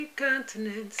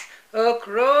continents,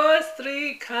 across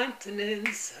 3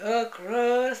 continents,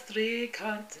 across 3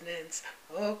 continents,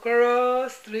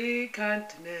 across 3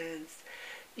 continents.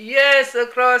 Yes,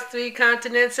 across 3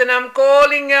 continents, and I'm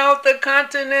calling out the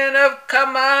continent of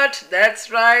Kamat.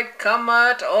 That's right,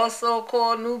 Kamat, also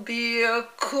called Nubia,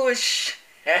 Kush.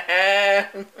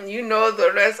 You know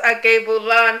the rest.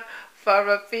 Akebulan,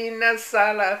 Farafina,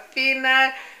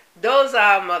 Salafina. Those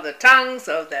are mother tongues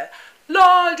of the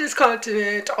largest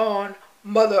continent on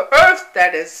Mother Earth,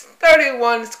 that is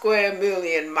 31 square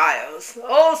million miles.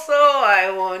 Also,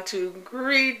 I want to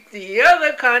greet the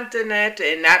other continent,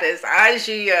 and that is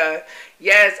Asia.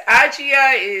 Yes,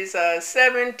 Asia is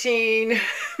 17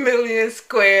 million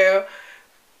square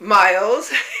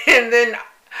miles, and then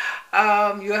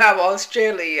you have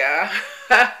Australia,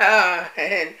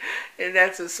 and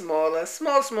that's a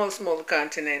smaller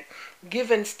continent,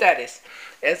 given status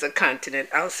as a continent.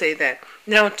 I'll say that.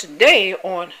 Now today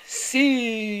on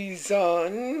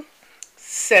season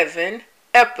 7,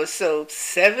 episode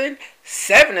 7,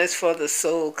 7 is for the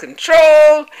soul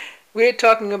control. We're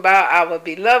talking about our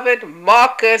beloved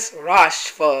Marcus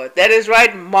Rashford. That is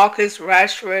right, Marcus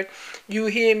Rashford. You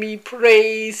hear me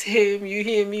praise him. You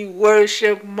hear me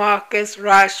worship Marcus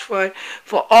Rashford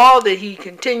for all that he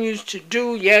continues to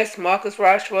do. Yes, Marcus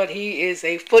Rashford, he is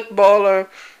a footballer.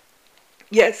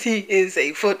 Yes, he is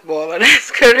a footballer.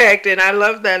 That's correct. And I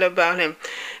love that about him.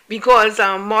 Because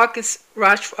Marcus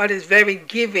Rashford is very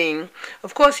giving.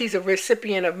 Of course, he's a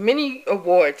recipient of many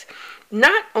awards.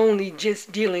 Not only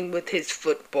just dealing with his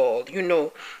football. You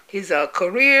know, his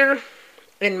career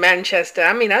in Manchester.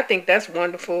 I mean, I think that's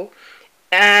wonderful.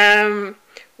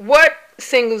 What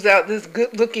singles out this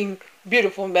good-looking,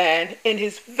 beautiful man in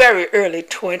his very early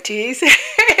 20s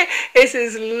is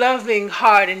his loving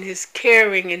heart and his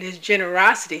caring and his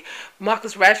generosity.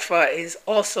 Marcus Rashford is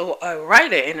also a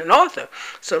writer and an author,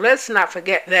 so let's not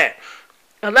forget that.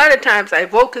 A lot of times I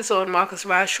focus on Marcus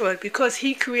Rashford because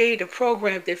he created a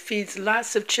program that feeds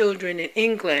lots of children in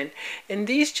England. And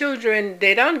these children,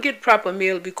 they don't get proper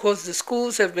meal because the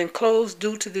schools have been closed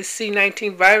due to the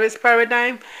C19 virus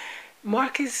paradigm.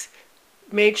 Marcus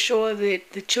made sure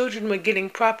that the children were getting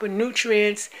proper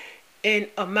nutrients and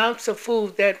amounts of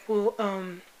food that will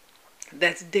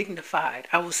that's dignified.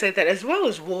 I will say that, as well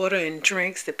as water and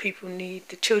drinks that people need,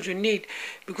 the children need,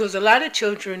 because a lot of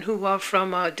children who are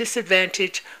from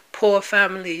disadvantaged, poor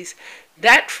families,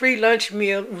 that free lunch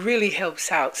meal really helps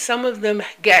out. Some of them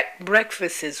get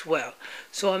breakfast as well.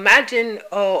 So imagine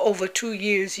over 2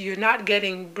 years you're not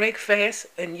getting breakfast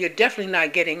and you're definitely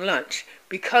not getting lunch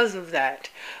because of that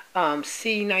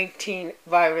C19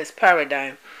 virus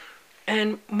paradigm.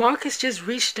 And Marcus just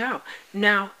reached out.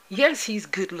 Now, yes, he's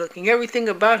good looking. Everything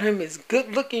about him is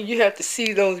good looking. You have to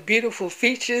see those beautiful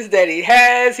features that he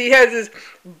has. He has this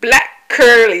black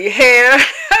curly hair.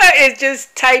 It's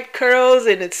just tight curls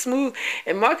and it's smooth.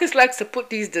 And Marcus likes to put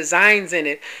these designs in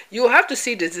it. You'll have to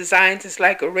see the designs. It's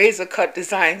like a razor cut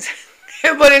designs.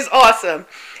 But it's awesome.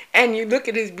 And you look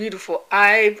at his beautiful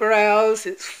eyebrows,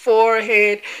 his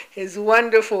forehead, his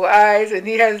wonderful eyes, and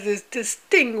he has this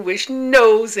distinguished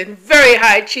nose and very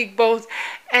high cheekbones.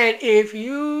 And if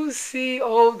you see,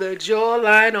 the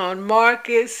jawline on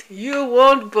Marcus, you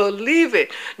won't believe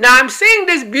it. Now, I'm saying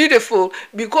this beautiful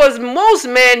because most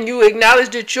men, you acknowledge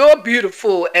that you're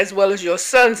beautiful as well as your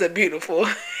sons are beautiful.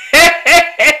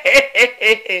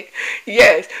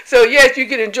 Yes. So, yes, you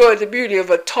can enjoy the beauty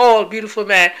of a tall, beautiful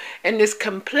man and this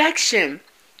complexion.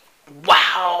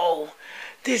 Wow.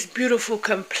 This beautiful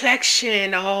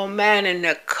complexion, oh man, and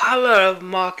the color of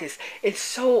Marcus, it's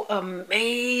so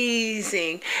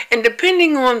amazing. And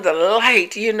depending on the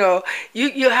light,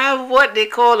 you have what they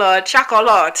call a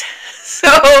chocolate. So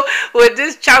with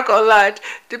this chocolate,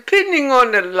 depending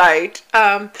on the light,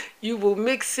 you will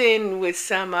mix in with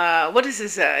some, what is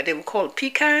this, they will call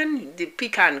pecan, the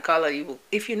pecan color.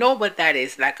 If you know what that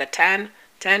is, like a tan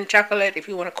chocolate, if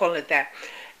you want to call it that.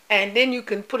 And then you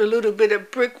can put a little bit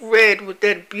of brick red with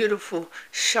that beautiful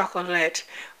chocolate.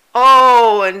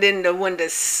 Oh, and then when the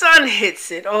sun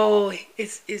hits it,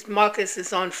 it's Marcus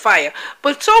is on fire.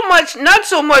 But not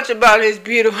so much about his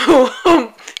beautiful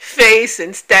face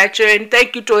and stature. And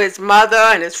thank you to his mother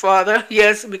and his father.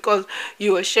 Yes, because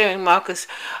you are sharing Marcus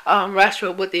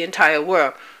Rashford with the entire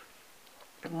world.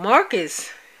 Marcus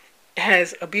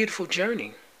has a beautiful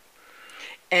journey.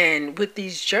 And with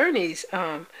these journeys,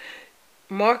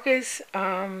 Marcus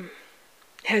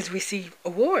has received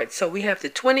awards. So we have the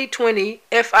 2020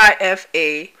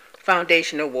 FIFA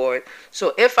Foundation Award.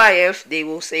 So FIF, they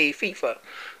will say FIFA.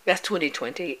 That's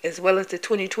 2020. As well as the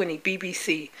 2020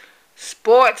 BBC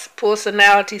Sports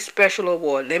Personality Special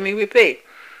Award. Let me repeat.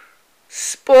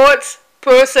 Sports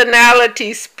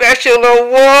Personality Special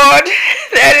Award.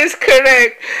 That is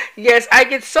correct. Yes, I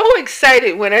get so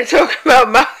excited when I talk about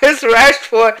Marcus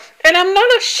Rashford, and I'm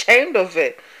not ashamed of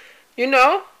it. You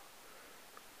know,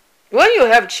 when you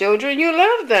have children, you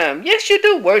love them. Yes, you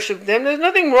do worship them. There's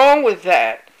nothing wrong with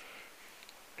that.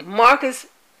 Marcus,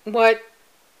 what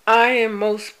I am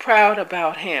most proud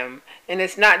about him, and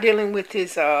it's not dealing with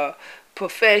his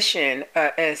profession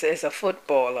as a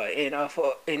footballer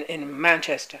in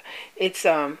Manchester. It's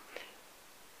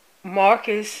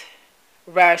Marcus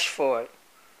Rashford.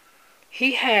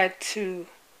 He had to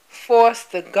force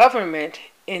the government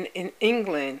in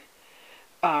England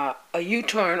a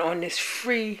U-turn on this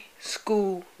free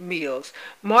school meals.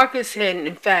 Marcus had,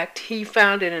 in fact, he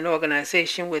founded an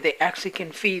organization where they actually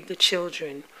can feed the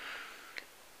children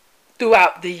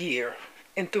throughout the year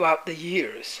and throughout the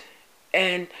years.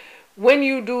 And when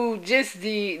you do just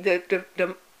the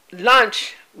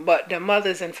lunch, but the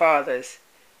mothers and fathers,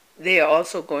 they are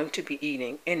also going to be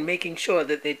eating and making sure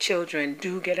that their children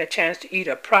do get a chance to eat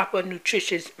a proper,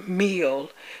 nutritious meal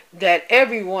that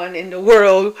everyone in the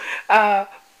world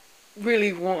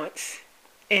really wants.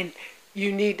 And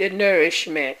you need the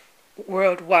nourishment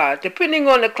worldwide, depending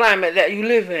on the climate that you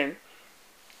live in.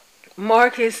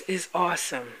 Marcus is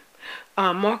awesome.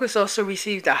 Marcus also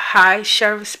received a High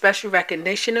Sheriff Special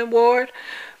Recognition Award.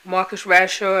 Marcus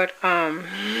Rashford,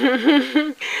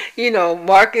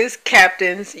 Marcus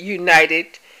captains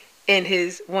United in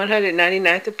his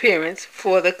 199th appearance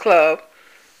for the club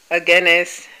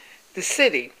against the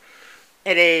City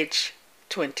at age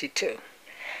 22.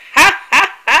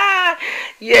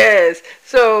 Yes,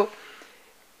 so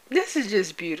this is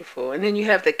just beautiful. And then you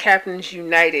have the Captains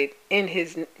United in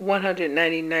his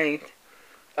 199th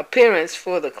appearance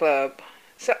for the club.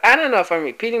 So I don't know if I'm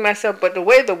repeating myself, but the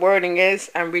way the wording is,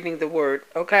 I'm reading the word,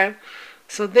 okay?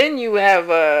 So then you have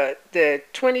the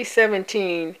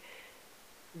 2017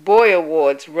 Boy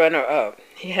Awards runner-up.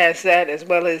 He has that, as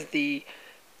well as the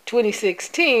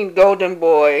 2016 Golden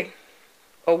Boy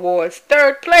Awards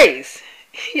third place.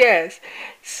 Yes.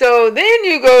 So then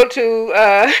you go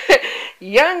to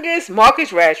youngest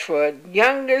Marcus Rashford,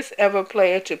 youngest ever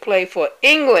player to play for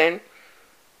England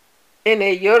in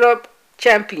a Europe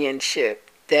Championship.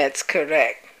 That's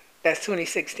correct. That's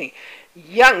 2016.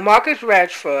 Young Marcus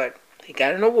Rashford, he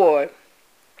got an award.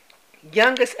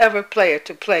 Youngest ever player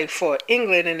to play for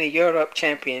England in the Europe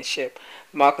Championship.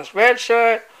 Marcus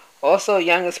Rashford, also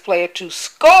youngest player to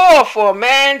score for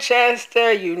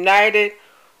Manchester United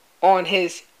on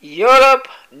his Europe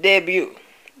debut.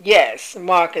 Yes,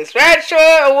 Marcus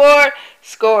Rashford Award,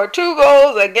 scored 2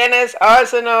 goals against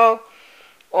Arsenal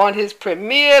on his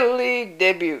Premier League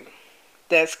debut.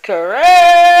 That's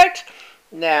correct.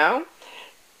 Now,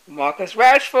 Marcus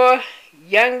Rashford,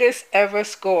 youngest ever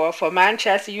scorer for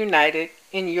Manchester United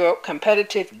in Europe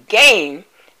competitive game,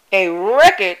 a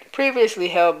record previously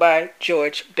held by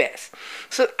George Best.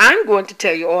 So I'm going to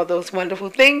tell you all those wonderful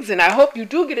things, and I hope you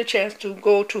do get a chance to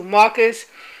go to Marcus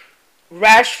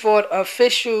Rashford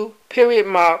Official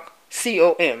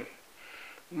 _com.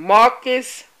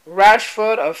 Marcus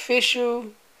Rashford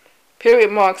Official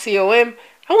 _com.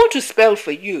 I want to spell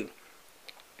for you.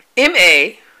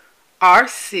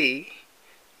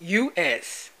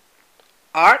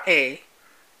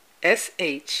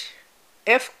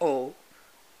 MarcusRashford_com.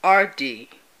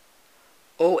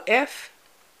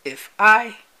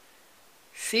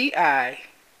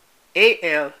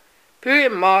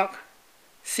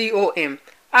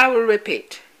 I will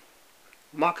repeat.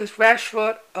 Marcus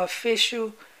Rashford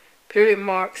Official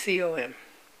 _com.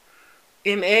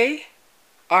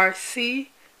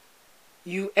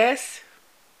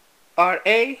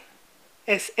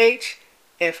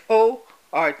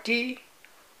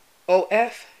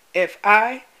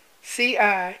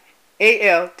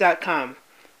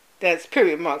 That's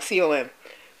 _com.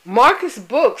 Marcus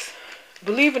books,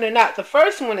 believe it or not, the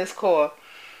first one is called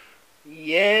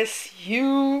Yes,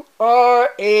 You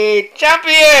Are a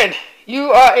Champion.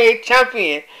 You Are a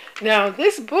Champion. Now,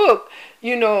 this book,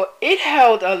 it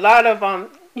held a lot of,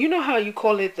 you know how you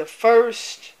call it the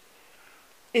first,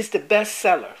 it's the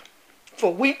bestseller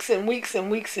for weeks and weeks and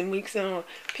weeks and weeks and on.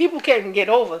 People can't get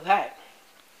over that.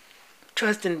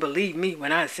 Trust and believe me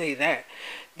when I say that.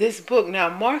 This book, now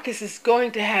Marcus is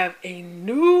going to have a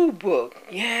new book.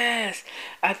 Yes,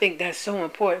 I think that's so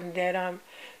important that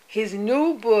his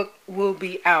new book will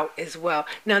be out as well.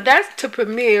 Now that's to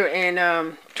premiere in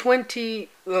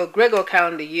Gregor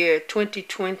calendar year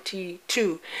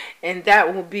 2022, and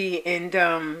that will be in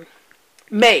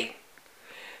May.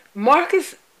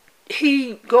 Marcus,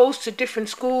 he goes to different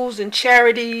schools and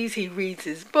charities. He reads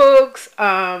his books.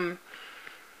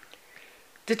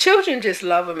 The The children just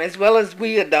love him as well as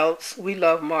we adults. We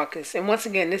love Marcus. And once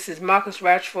again, this is Marcus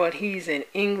Rashford. He's in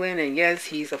England, and yes,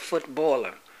 he's a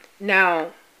footballer.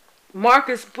 Now,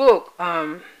 Marcus' book,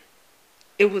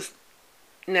 it was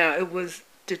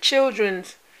the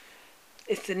children's.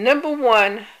 It's the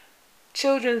 #1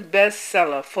 children's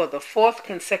bestseller for the 4th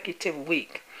consecutive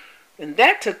week, and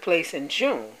that took place in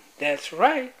June. That's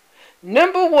right,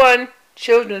 #1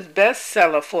 children's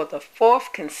bestseller for the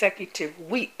 4th consecutive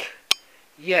week.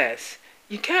 Yes,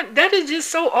 you can't. That is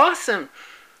just so awesome.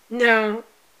 Now,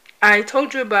 I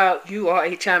told you about You Are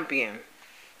a Champion.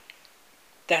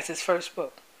 That's his first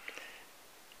book.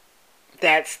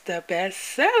 That's the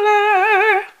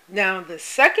bestseller. Now, the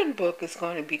second book is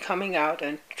going to be coming out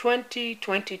in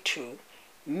 2022,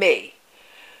 May.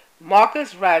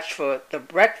 Marcus Rashford, The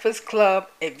Breakfast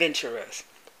Club Adventurers.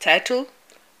 Title,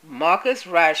 Marcus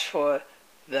Rashford,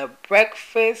 The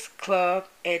Breakfast Club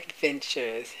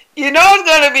Adventures. You know it's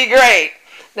going to be great.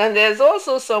 Now, there's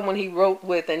also someone he wrote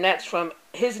with, and that's from,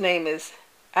 his name is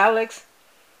Alex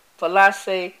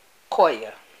Falasse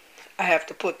Koya. I have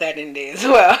to put that in there as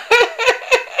well.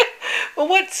 But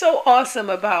what's so awesome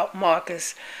about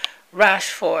Marcus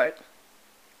Rashford?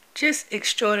 Just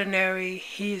extraordinary.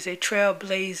 He is a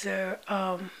trailblazer,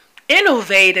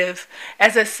 innovative,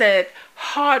 as I said,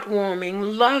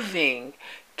 heartwarming, loving,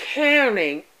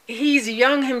 caring. He's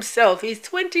young himself. He's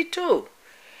 22.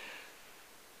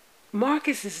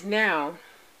 Marcus is now,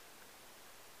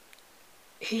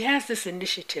 he has this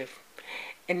initiative,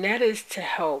 and that is to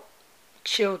help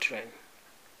children,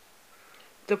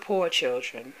 the poor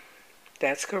children.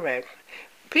 That's correct.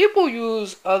 People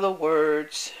use other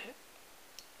words,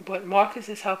 but Marcus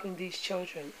is helping these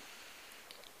children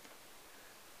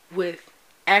with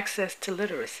access to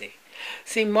literacy.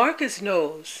 See, Marcus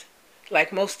knows,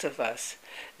 like most of us,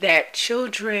 that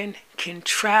children can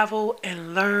travel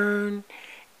and learn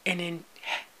and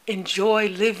enjoy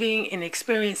living and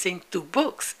experiencing through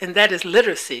books, and that is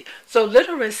literacy. So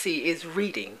literacy is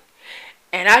reading.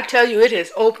 And I tell you, it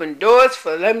has opened doors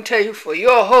for, let me tell you, for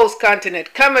your host,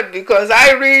 Continent Comet, because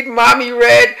I read, Mommy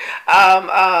read,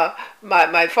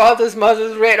 my father's,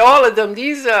 mother's read, all of them.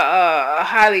 These are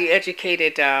highly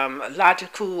educated,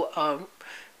 logical,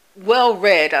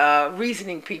 well-read,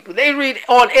 reasoning people. They read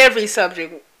on every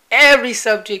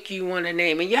subject you want to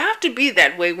name. And you have to be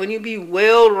that way when you be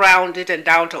well-rounded and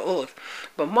down to earth.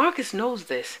 But Marcus knows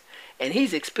this, and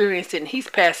he's experienced it, and he's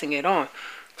passing it on.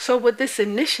 So with this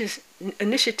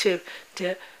initiative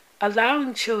to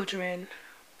allowing children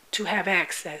to have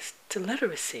access to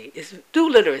literacy is through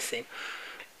literacy.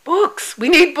 Books. We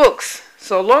need books.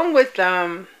 So along with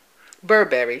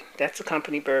Burberry, that's the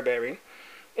company Burberry,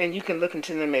 and you can look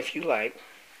into them if you like.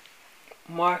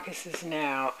 Marcus is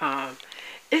now,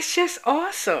 it's just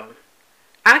awesome.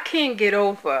 I can't get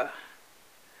over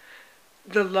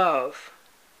the love,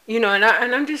 and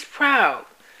I'm just proud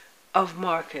of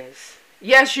Marcus.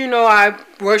 Yes, I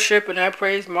worship and I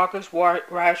praise Marcus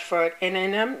Rashford, and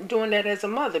I'm doing that as a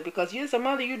mother, because as a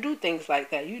mother, you do things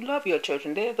like that. You love your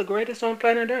children. They're the greatest on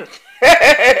planet Earth.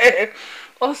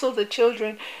 Also, the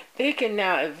children, they can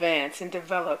now advance and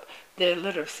develop their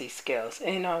literacy skills,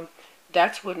 and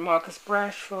that's what Marcus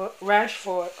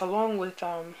Rashford, along with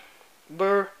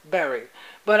Burberry.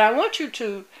 But I want you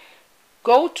to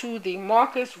go to the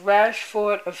Marcus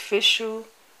Rashford official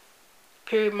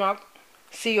 _com,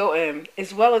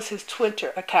 as well as his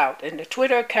Twitter account. And the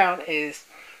Twitter account is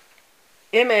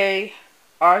MarcusRashford.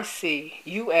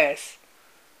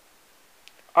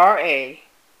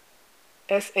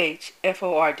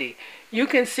 You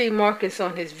can see Marcus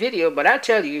on his video, but I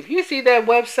tell you, if you see that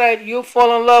website, you'll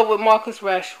fall in love with Marcus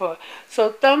Rashford.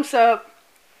 So thumbs up.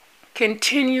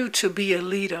 Continue to be a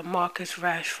leader, Marcus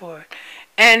Rashford.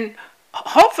 And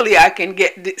hopefully I can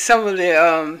get some of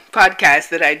the podcasts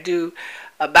that I do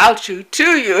about you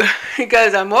to you,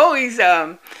 because I'm always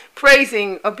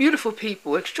praising beautiful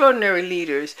people, extraordinary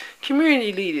leaders,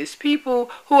 community leaders,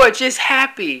 people who are just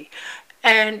happy.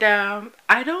 And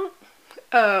I don't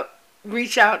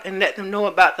reach out and let them know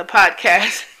about the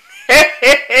podcast.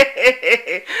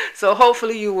 So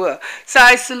hopefully you will. So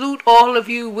I salute all of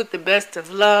you with the best of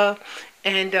love.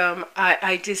 And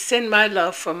I just send my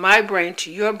love from my brain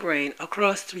to your brain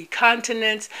across 3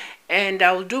 continents. And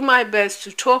I will do my best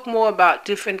to talk more about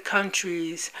different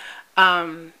countries,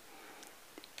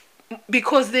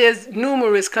 because there's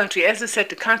numerous countries. As I said,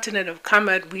 the continent of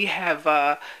Comet, we have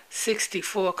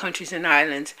 64 countries and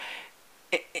islands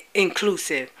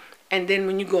inclusive. And then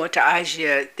when you go into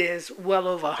Asia, there's well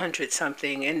over 100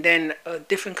 something, and then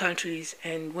different countries.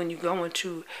 And when you go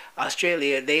into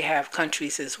Australia, they have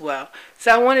countries as well.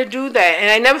 So I want to do that,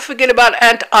 and I never forget about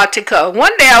Antarctica.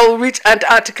 One day I will reach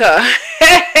Antarctica.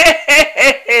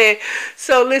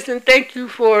 So listen, thank you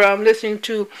for listening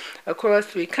to Across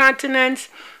Three Continents.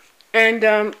 And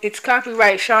it's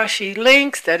copyright Shashi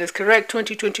Links. That is correct,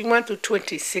 2021 through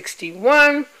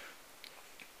 2061.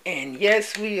 And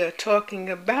yes, we are talking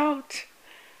about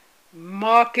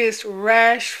Marcus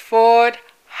Rashford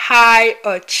high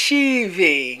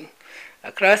achieving.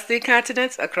 Across the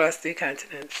continents, across the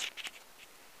continents.